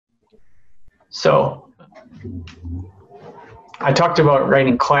So I talked about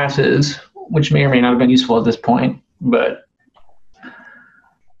writing classes, which may or may not have been useful at this point, but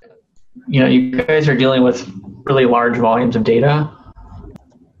you guys are dealing with really large volumes of data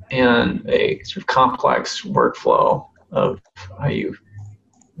and a sort of complex workflow of how you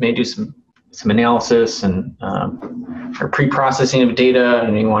may do some analysis and or pre-processing of data,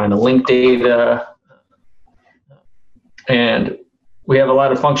 and you wanted to link data. And we have a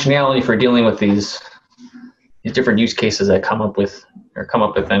lot of functionality for dealing with these different use cases that come up with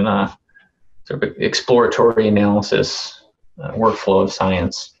in sort of exploratory analysis workflow of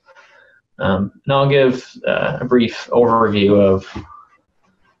science. And I'll give a brief overview of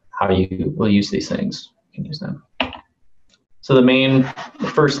how you will use these things. You can use them. So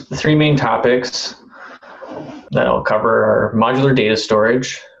the three main topics that I'll cover are modular data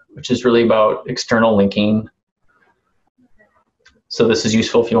storage, which is really about external linking. So this is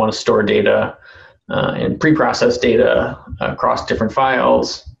useful if you want to store data and pre-process data across different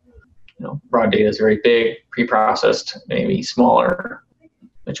files. Raw data is very big, pre-processed maybe smaller,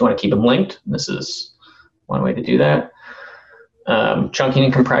 but you want to keep them linked. This is one way to do that. Chunking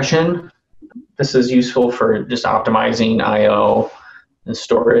and compression. This is useful for just optimizing I/O and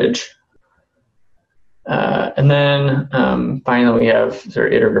storage. And then finally we have sort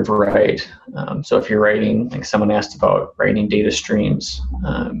of iterative write. So if you're writing, like someone asked about writing data streams,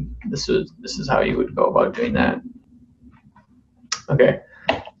 this is how you would go about doing that. Okay,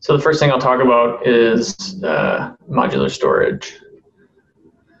 so the first thing I'll talk about is modular storage.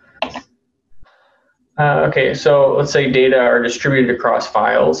 Okay, so let's say data are distributed across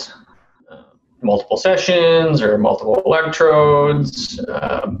files, multiple sessions or multiple electrodes.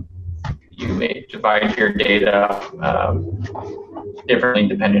 You may divide your data differently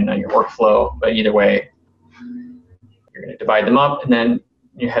depending on your workflow, but either way, you're going to divide them up, and then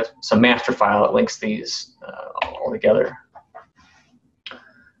you have some master file that links these all together.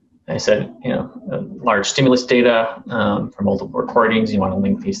 I said, large stimulus data for multiple recordings. You want to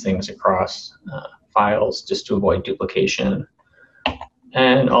link these things across files just to avoid duplication,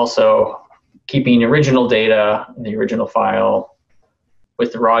 and also keeping original data in the original file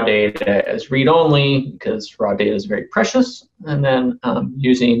with the raw data as read-only, because raw data is very precious, and then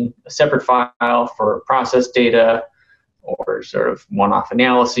using a separate file for processed data or sort of one-off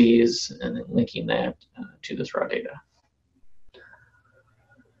analyses, and then linking that to this raw data.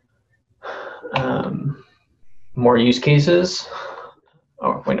 More use cases.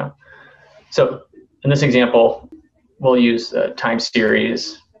 Oh, wait, no. So in this example, we'll use time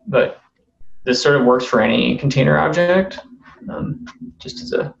series, but this sort of works for any container object, just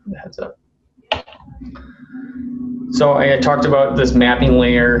as a heads up. So I had talked about this mapping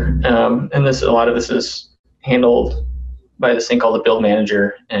layer, and a lot of this is handled by this thing called the build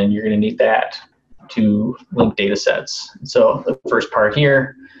manager, and you're going to need that to link data sets. So the first part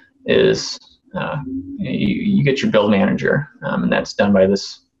here is you get your build manager, and that's done by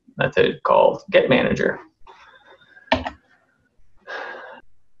this method called get manager.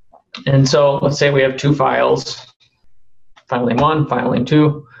 And so let's say we have two files, file name 1, file name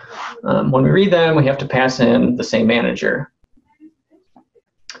 2. When we read them, we have to pass in the same manager.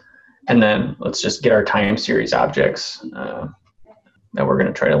 And then let's just get our time series objects that we're going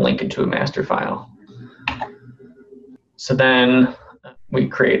to try to link into a master file. So then we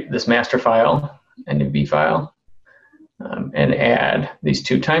create this master file, PyNWB file, and add these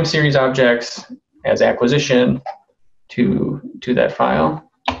two time series objects as acquisition to that file.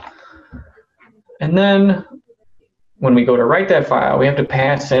 And then when we go to write that file, we have to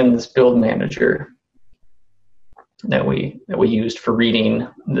pass in this build manager that we used for reading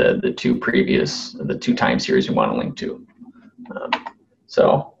the two time series we want to link to.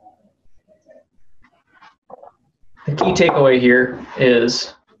 So the key takeaway here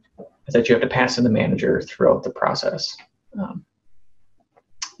is that you have to pass in the manager throughout the process.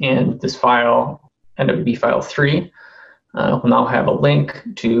 And this file, PyNWB file 3, will now have a link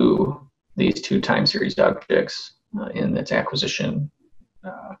to these two time series objects in its acquisition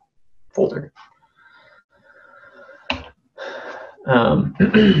folder.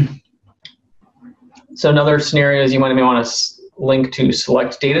 So another scenario is you may want to link to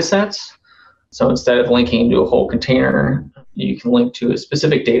select data sets. So instead of linking to a whole container, you can link to a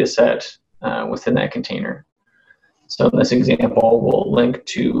specific data set within that container. So in this example, we'll link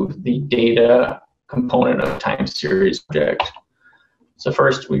to the data component of time series object. So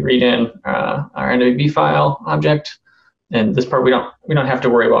first we read in our PyNWB file object, and this part we don't have to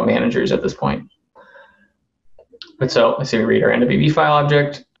worry about managers at this point. But so let's say we read our PyNWB file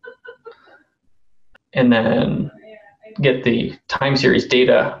object, and then get the time series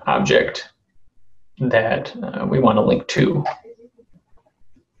data object that we want to link to.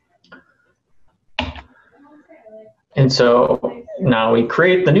 And so now we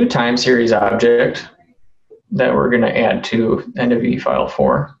create the new time series object that we're going to add to NWB file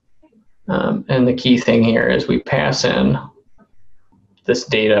 4. And the key thing here is we pass in this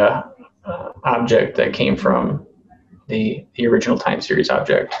data object that came from the original time series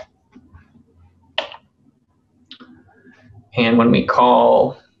object. And when we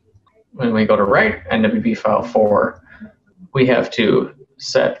go to write NWB file 4, we have to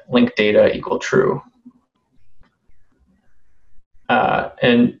set link data equal true.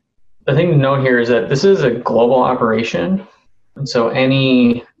 And the thing to note here is that this is a global operation. And so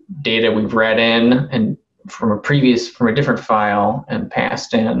any data we've read in and from a different file and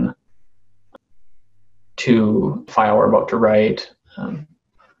passed in to the file we're about to write,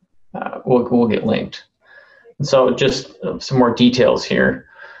 will get linked. And so just some more details here.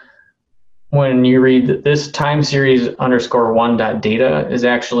 When you read that this time series _1.data is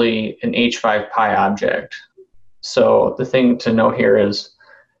actually an H5 Pi object. So the thing to note here is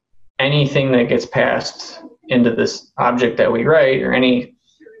anything that gets passed into this object that we write, or any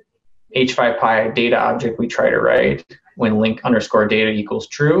H5 Pi data object we try to write, when link _data equals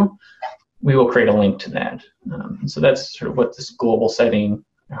true, we will create a link to that. So that's sort of what this global setting,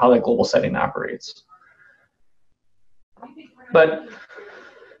 how that global setting operates. But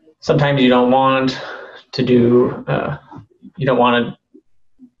sometimes you don't want to do, you don't want to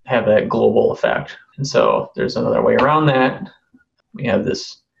have that global effect. And so there's another way around that. We have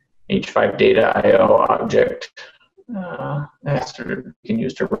this H5 data IO object that sort of you can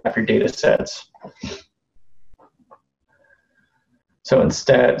use to wrap your data sets. So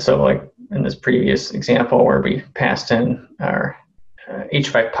instead, so like in this previous example where we passed in our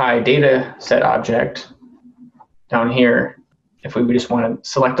H5 Pi data set object, down here, if we just want to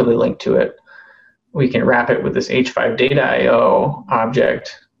selectively link to it, we can wrap it with this H5 data IO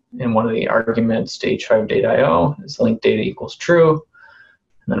object, and one of the arguments to H5 data IO is link data equals true,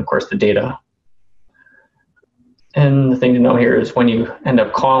 and then of course the data. And the thing to know here is when you end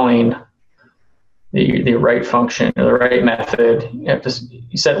up calling the write function or the write method,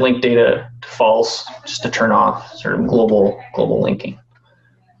 you set link data to false just to turn off sort of global linking.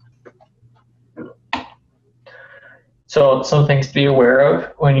 So some things to be aware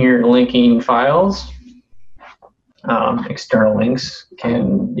of when you're linking files. External links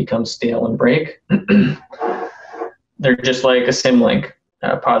can become stale and break. They're just like a symlink,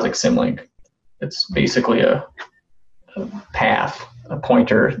 a POSIX symlink. It's basically a path, a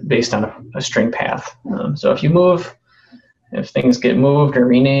pointer based on a string path. So if things get moved or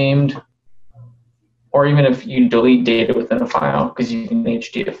renamed, or even if you delete data within a file because you can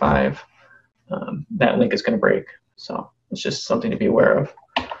HDF5, that link is going to break. So it's just something to be aware of.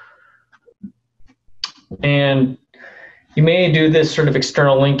 And you may do this sort of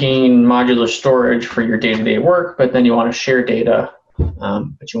external linking modular storage for your day-to-day work, but then you want to share data,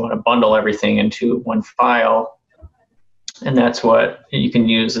 but you want to bundle everything into one file. And that's what you can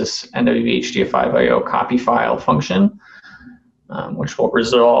use this NWB HDF5IO copy file function, which will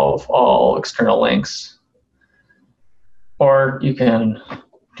resolve all external links. Or you can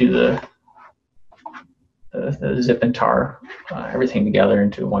do the zip and tar everything together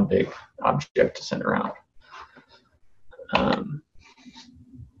into one big object to send around.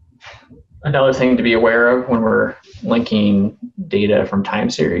 Another thing to be aware of when we're linking data from time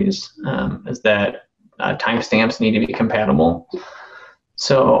series is that timestamps need to be compatible.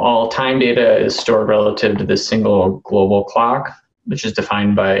 So all time data is stored relative to this single global clock, which is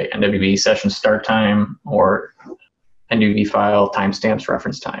defined by NWB session start time or NWB file timestamps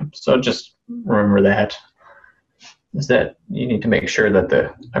reference time. So just remember that, is that you need to make sure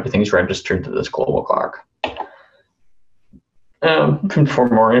that everything's registered to this global clock. For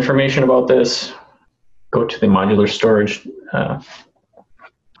more information about this, go to the modular storage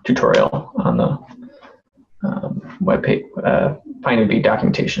tutorial on the webpage, PyNWB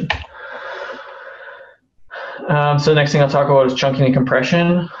documentation. So the next thing I'll talk about is chunking and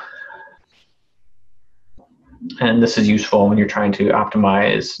compression. And this is useful when you're trying to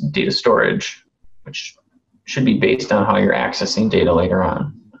optimize data storage, which should be based on how you're accessing data later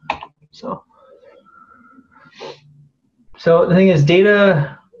on. So the thing is,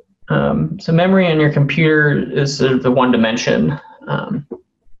 data, so memory on your computer is sort of the one dimension.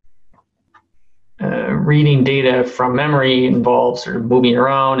 Reading data from memory involves sort of moving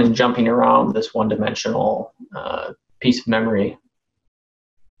around and jumping around this one-dimensional piece of memory.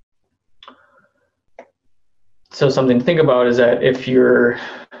 So something to think about is that if you're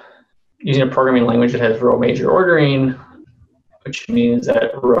using a programming language that has row major ordering, which means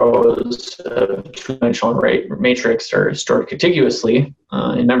that rows of two-dimensional array matrix are stored contiguously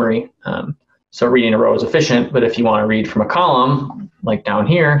in memory. So reading a row is efficient, but if you want to read from a column, like down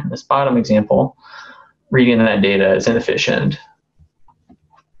here, this bottom example, reading that data is inefficient.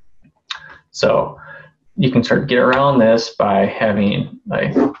 So you can sort of get around this by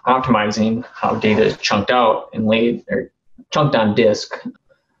optimizing how data is chunked out and laid or chunked on disk.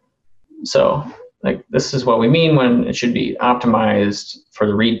 So like this is what we mean when it should be optimized for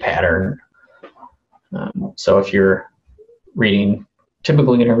the read pattern. So if you're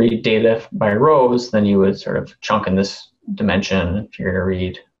typically going to read data by rows, then you would sort of chunk in this dimension. If you're going to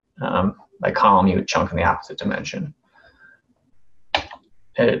read by column, you would chunk in the opposite dimension.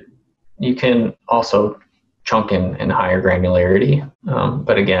 You can also chunk in higher granularity,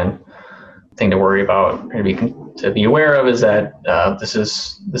 but again, the thing to worry about or to be aware of is that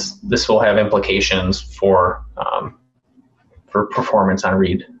this will have implications for performance on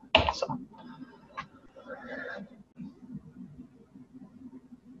read.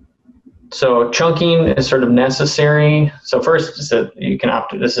 So chunking is sort of necessary. So first is that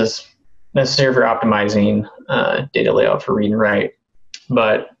this is necessary for optimizing data layout for read and write.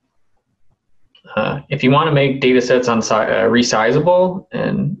 But if you want to make data sets resizable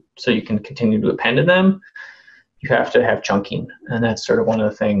and so you can continue to append to them, you have to have chunking. And that's sort of one of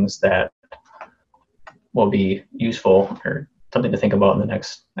the things that will be useful or something to think about in the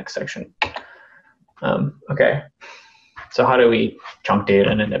next section. Okay, so how do we chunk data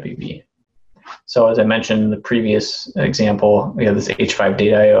in PyNWB? So as I mentioned in the previous example, we have this H5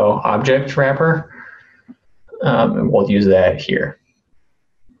 data.io object wrapper, and we'll use that here.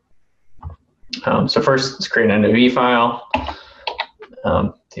 So first, let's create an PyNWB file.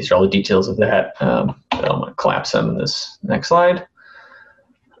 These are all the details of that. I'm going to collapse them in this next slide.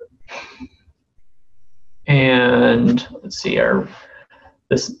 And let's see,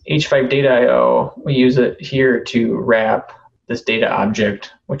 this H5 data.io, we use it here to wrap this data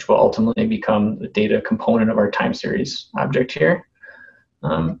object, which will ultimately become the data component of our time series object here.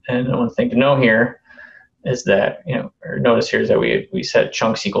 And one thing to know here is that, or notice here is that we set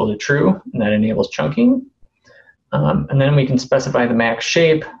chunks equal to true, and that enables chunking. And then we can specify the max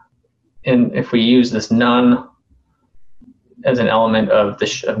shape, and if we use this none as an element of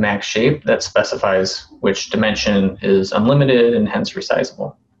max shape, that specifies which dimension is unlimited and hence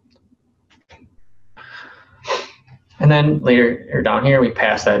resizable. And then later down here, we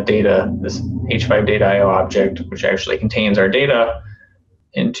pass that data, this H5 data.io object, which actually contains our data,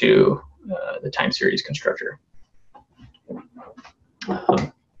 into the time series constructor.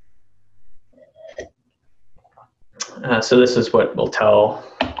 So this is what will tell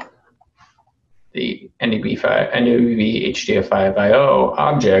the PyNWB HDF5.io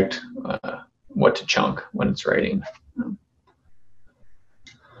object what to chunk when it's writing.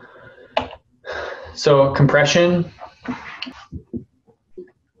 So compression,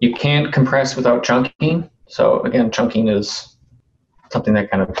 you can't compress without chunking. So again, chunking is something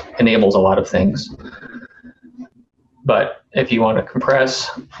that kind of enables a lot of things. But if you want to compress,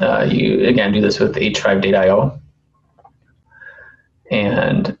 you again do this with H5 data.io.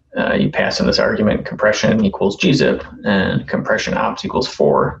 And you pass in this argument, compression equals gzip, and compression ops equals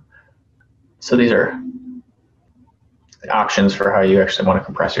 4. So these are the options for how you actually want to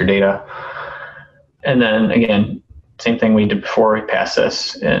compress your data. And then again, same thing we did before, we pass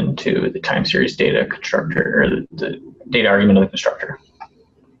this into the time series data constructor, or the data argument of the constructor.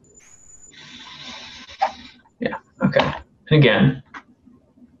 Yeah, okay. And again,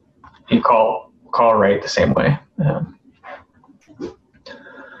 you call write the same way.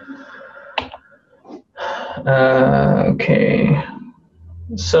 Okay,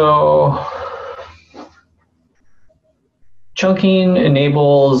 so chunking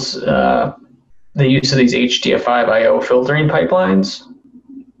enables the use of these HDF5.io filtering pipelines.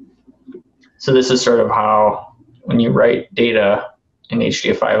 So this is sort of how, when you write data in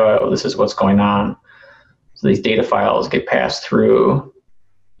HDF5.io, this is what's going on. So these data files get passed through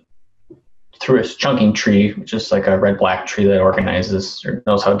a chunking tree, which is like a red-black tree that organizes or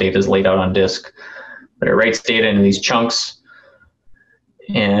knows how data is laid out on disk. But it writes data into these chunks,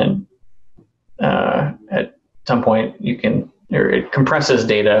 and at some point it compresses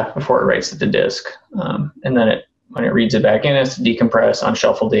data before it writes it to disk, and then when it reads it back in, it has to decompress,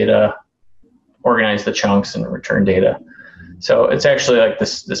 unshuffle data, organize the chunks, and return data. So it's actually like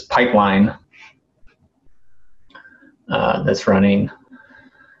this pipeline that's running.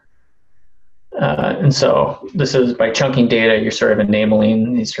 And so this is, by chunking data, you're sort of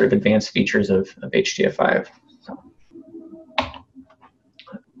enabling these sort of advanced features of HDF5. So,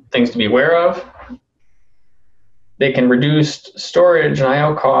 things to be aware of. they can reduce storage and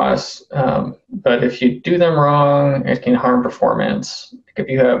I/O costs, but if you do them wrong, it can harm performance. If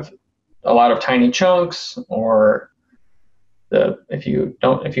you have a lot of tiny chunks, or if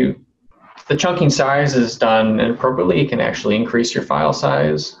the chunking size is done inappropriately, it can actually increase your file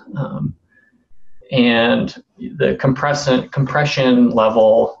size, and the compression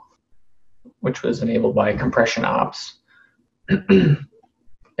level, which was enabled by compression ops,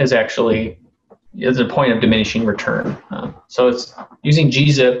 is a point of diminishing return. So it's using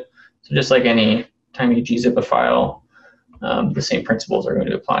gzip. So just like any time you gzip a file, the same principles are going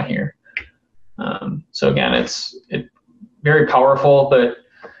to apply here. So again, it's very powerful, but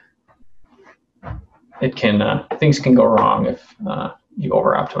things can go wrong if you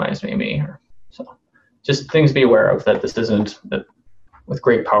over optimize maybe. So just things to be aware of, that this isn't that with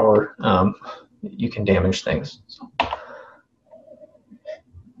great power you can damage things. So.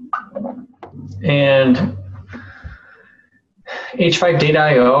 And H5 Data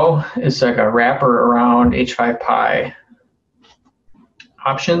I/O is like a wrapper around H5Py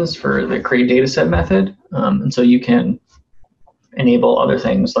options for the create dataset method, and so you can enable other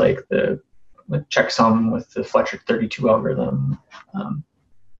things like the checksum with the Fletcher 32 algorithm,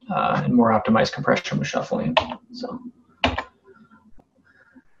 and more optimized compression with shuffling. So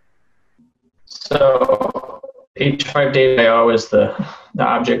H5 Data I/O is the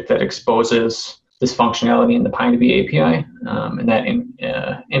object that exposes this functionality in the PyNWB API, and that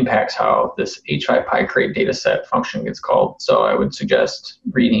impacts how this H5Py create dataset function gets called. So I would suggest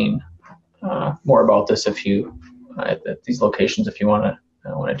reading more about this if you at these locations if you want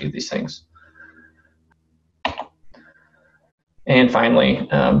to do these things. And finally,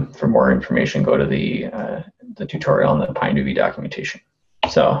 for more information, go to the tutorial on the PyNWB documentation.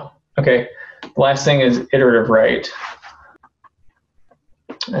 So okay, the last thing is iterative write.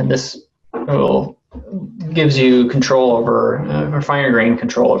 And this gives you control over, or finer grained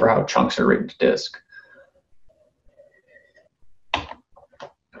control over how chunks are written to disk.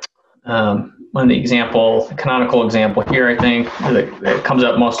 One of the canonical example here, I think, that comes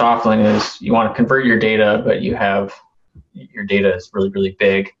up most often is you want to convert your data, but your data is really, really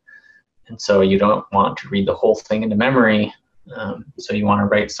big. And so you don't want to read the whole thing into memory. So you want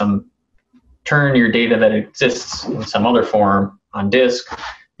to turn your data that exists in some other form on disk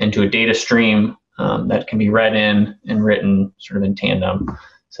into a data stream that can be read in and written sort of in tandem,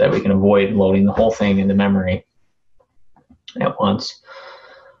 so that we can avoid loading the whole thing into memory at once.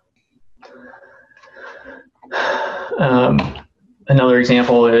 Another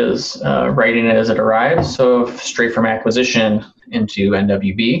example is writing it as it arrives, so straight from acquisition into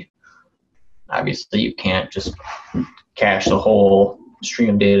NWB. Obviously, you can't just cache the whole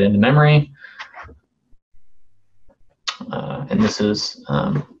stream of data into memory. And this is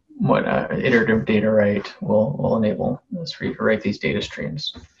what iterative data write will enable us to write these data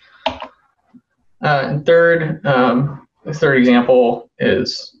streams. And the third example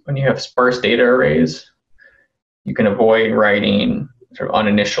is when you have sparse data arrays, you can avoid writing sort of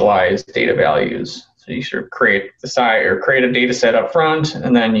uninitialized data values. So you sort of create a data set up front,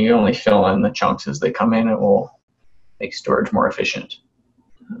 and then you only fill in the chunks as they come in. It will make storage more efficient.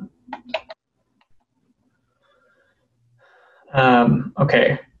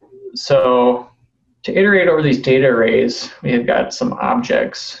 Okay, so to iterate over these data arrays, we have got some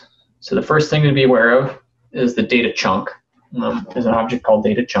objects. So the first thing to be aware of is the data chunk. There's an object called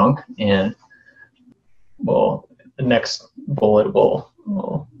data chunk, and the next bullet will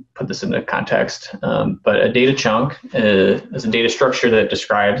put this into context. But a data chunk is a data structure that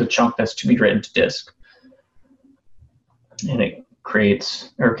describes a chunk that's to be written to disk. And it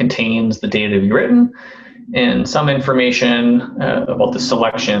creates or contains the data to be written and some information about the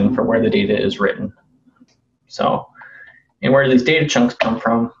selection for where the data is written. So, and where do these data chunks come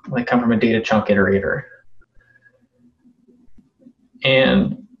from? They come from a data chunk iterator.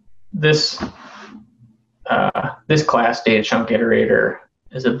 And this class data chunk iterator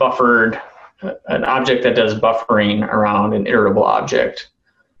is an object that does buffering around an iterable object.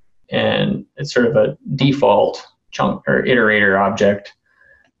 And it's sort of a default chunk or iterator object,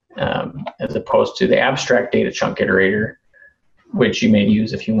 as opposed to the abstract data chunk iterator, which you may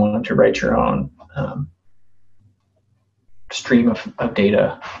use if you want to write your own stream of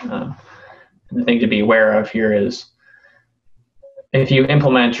data. And the thing to be aware of here is if you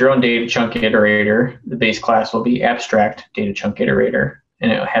implement your own data chunk iterator, the base class will be abstract data chunk iterator,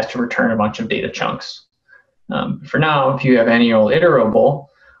 and it has to return a bunch of data chunks. For now, if you have any old iterable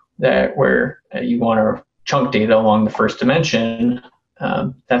where you want to chunk data along the first dimension,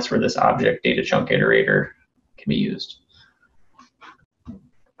 that's where this object data chunk iterator can be used.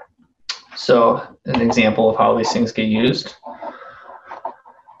 So an example of how these things get used.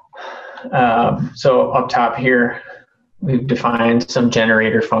 So up top here, we've defined some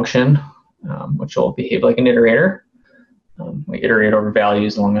generator function, which will behave like an iterator. We iterate over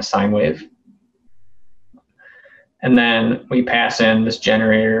values along a sine wave. And then we pass in this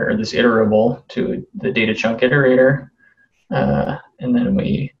generator or this iterable to the data chunk iterator. And then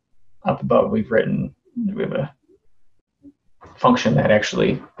we, up above, we have a function that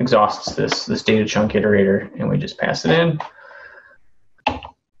actually exhausts this data chunk iterator, and we just pass it in.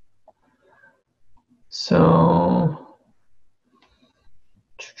 So,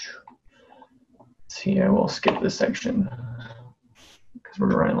 let's see, I will skip this section because we're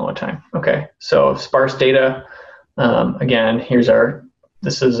running low on time. Okay, so sparse data. Again,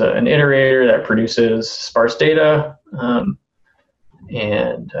 this is an iterator that produces sparse data, and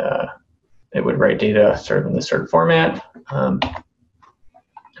it would write data sort of in this sort of format.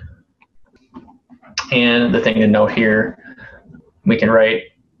 And the thing to note here, we can write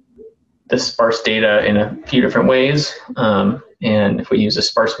this sparse data in a few different ways. And if we use a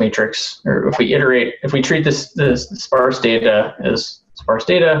sparse matrix, or if we treat this sparse data as sparse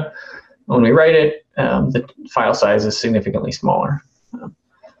data, when we write it, the file size is significantly smaller.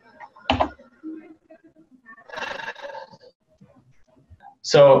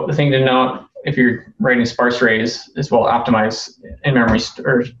 So the thing to note, if you're writing sparse arrays, is we'll optimize in-memory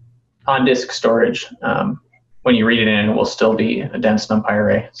or on-disk storage. When you read it in, it will still be a dense NumPy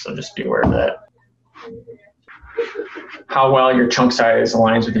array, so just be aware of that. How well your chunk size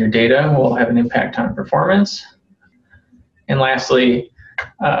aligns with your data will have an impact on performance. And lastly,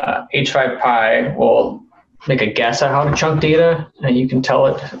 H5Py will make a guess at how to chunk data, and you can tell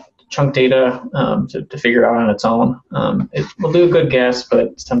it chunk data to figure it out on its own. It will do a good guess,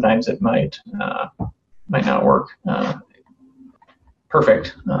 but sometimes it might not work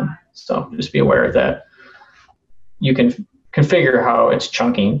perfect. So just be aware that you can configure how it's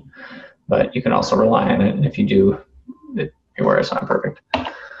chunking, but you can also rely on it. And if you do, be aware it's not perfect.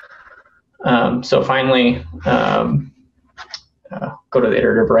 So finally, go to the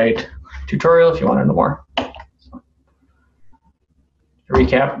iterative write tutorial if you want to know more. To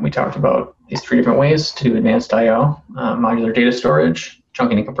recap, we talked about these three different ways to do advanced I/O: modular data storage,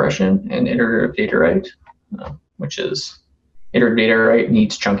 chunking and compression, and iterative data write, which is iterative data write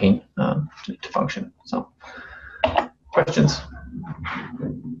needs chunking to function. So, questions?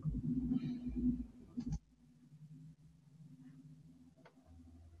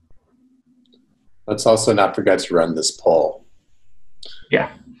 Let's also not forget to run this poll.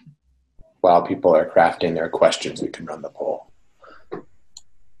 Yeah. While people are crafting their questions, we can run the poll.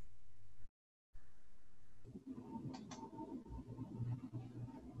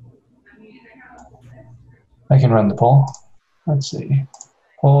 I can run the poll. Let's see.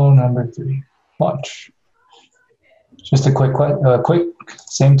 Poll number 3, launch. Just a quick,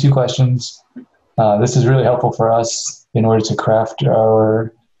 same 2 questions. This is really helpful for us in order to craft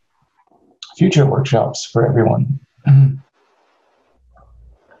our future workshops for everyone.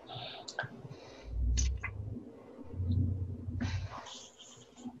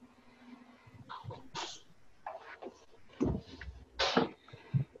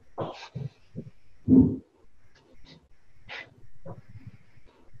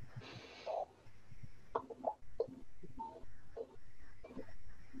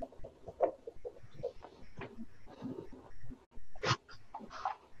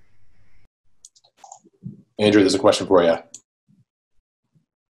 Andrew, there's a question for you.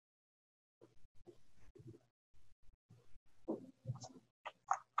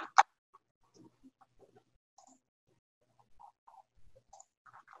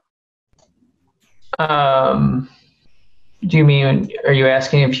 Do you mean, are you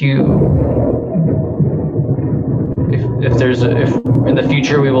asking if in the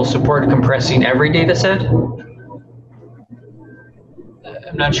future we will support compressing every data set?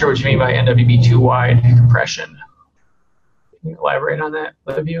 I'm not sure what you mean by NWB 2 wide compression. Can you elaborate on that,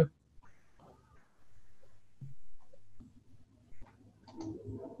 both of you?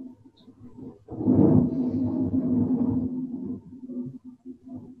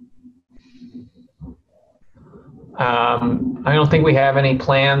 I don't think we have any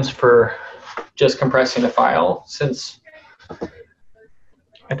plans for just compressing a file, since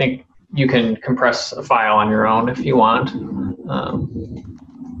I think you can compress a file on your own if you want.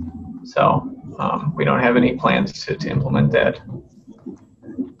 We don't have any plans to implement that.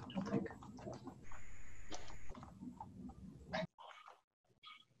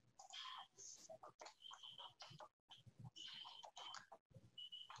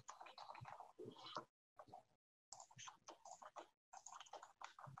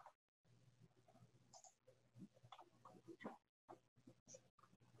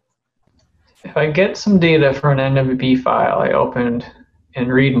 if I get some data from an NWB file I opened in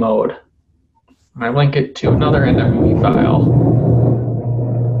read mode, and I link it to another NWB file,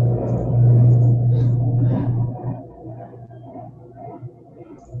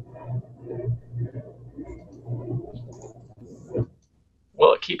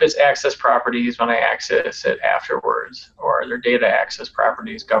 will it keep its access properties when I access it afterwards, or are there data access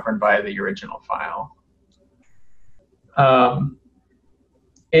properties governed by the original file?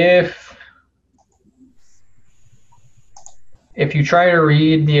 If you try to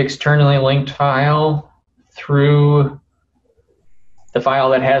read the externally linked file through the file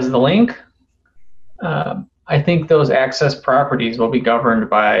that has the link, I think those access properties will be governed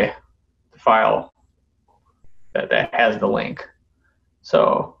by the file that has the link.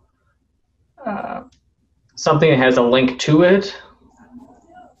 So something that has a link to it,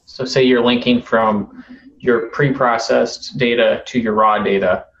 so say you're linking from your pre-processed data to your raw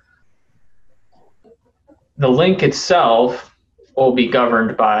data, the link itself will be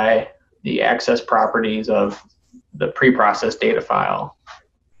governed by the access properties of the pre-processed data file.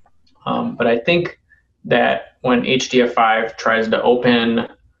 But I think that when HDF5 tries to open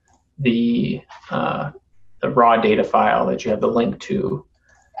the raw data file that you have the link to,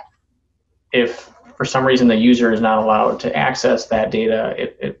 if for some reason the user is not allowed to access that data,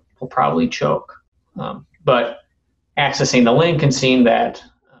 it will probably choke. But accessing the link and seeing that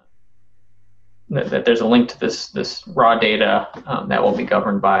there's a link to this raw data, that will be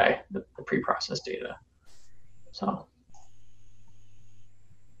governed by the pre-processed data. So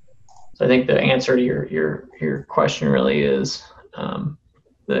I think the answer to your question really is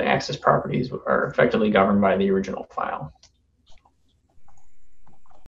the access properties are effectively governed by the original file.